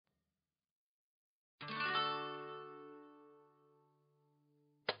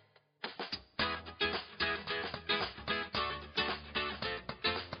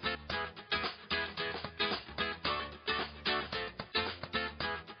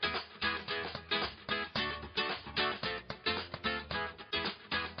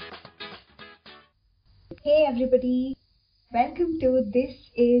Hey everybody, welcome to This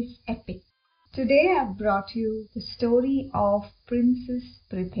is Epic. Today I've brought you the story of Princess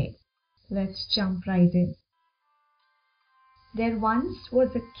Prithe. Let's jump right in. There once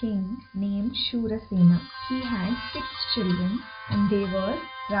was a king named Shurasena. He had 6 children and they were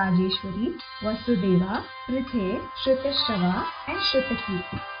Rajeshwari, Vasudeva, Prithe, Shrutashrava and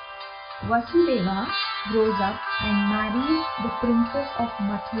Shrutakirti. Vasudeva grows up and marries the princess of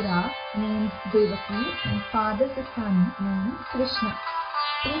Mathura named Devaki and fathers a son named Krishna.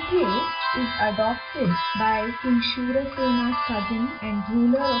 Prithe is adopted by King Shurasena's cousin and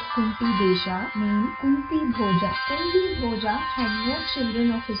ruler of Kunti Desha named Kunti Bhoja. Kunti Bhoja had no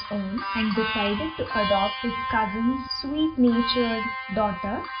children of his own and decided to adopt his cousin's sweet-natured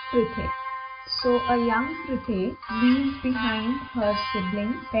daughter Prithe. So a young Prithe leaves behind her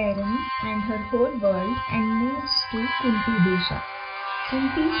siblings, parents and her whole world and moves to Kunti Desha.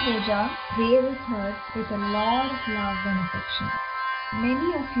 Kunti Bhoja raises her with a lot of love and affection.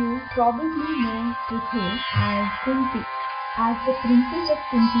 Many of you probably know Prithe as Kunti. As the princess of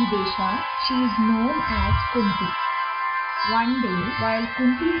Kunti Desha, she is known as Kunti. One day, while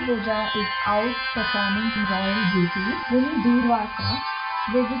Kunti Bhoja is out performing royal duties, Muni Durvasa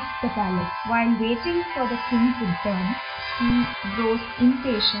visits the palace. While waiting for the king's return, he grows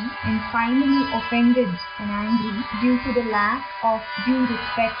impatient and finally offended and angry due to the lack of due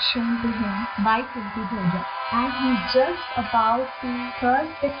respect shown to him by Kunti Bhoja. As he's just about to curse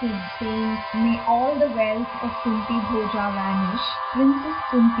the king, saying, "May all the wealth of Kunti Bhoja vanish," Princess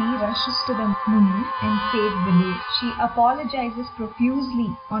Kunti rushes to the Muni and saves the day. She apologizes profusely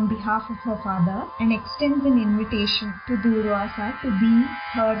on behalf of her father and extends an invitation to Durvasa to be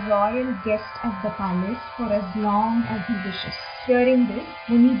her royal guest at the palace for as long as he wishes. Hearing this,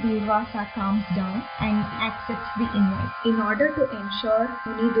 Muni Durvasa calms down and accepts the invite. In order to ensure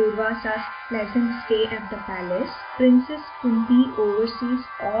Muni Durvasa's pleasant stay at the palace, Princess Kunti oversees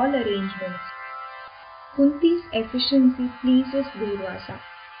all arrangements. Kunti's efficiency pleases Durvasa.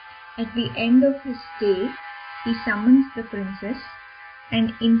 At the end of his stay, he summons the princess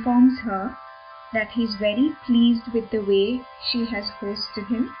and informs her that he is very pleased with the way she has hosted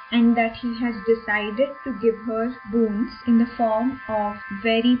him and that he has decided to give her boons in the form of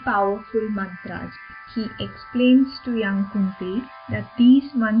very powerful mantras. He explains to young Kunti that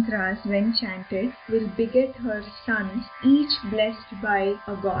these mantras, when chanted, will beget her sons, each blessed by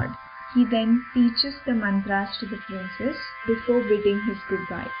a god. He then teaches the mantras to the princess before bidding his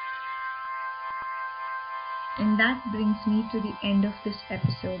goodbye. And that brings me to the end of this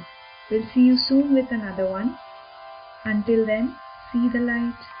episode. We'll see you soon with another one. Until then, see the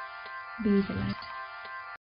light, be the light.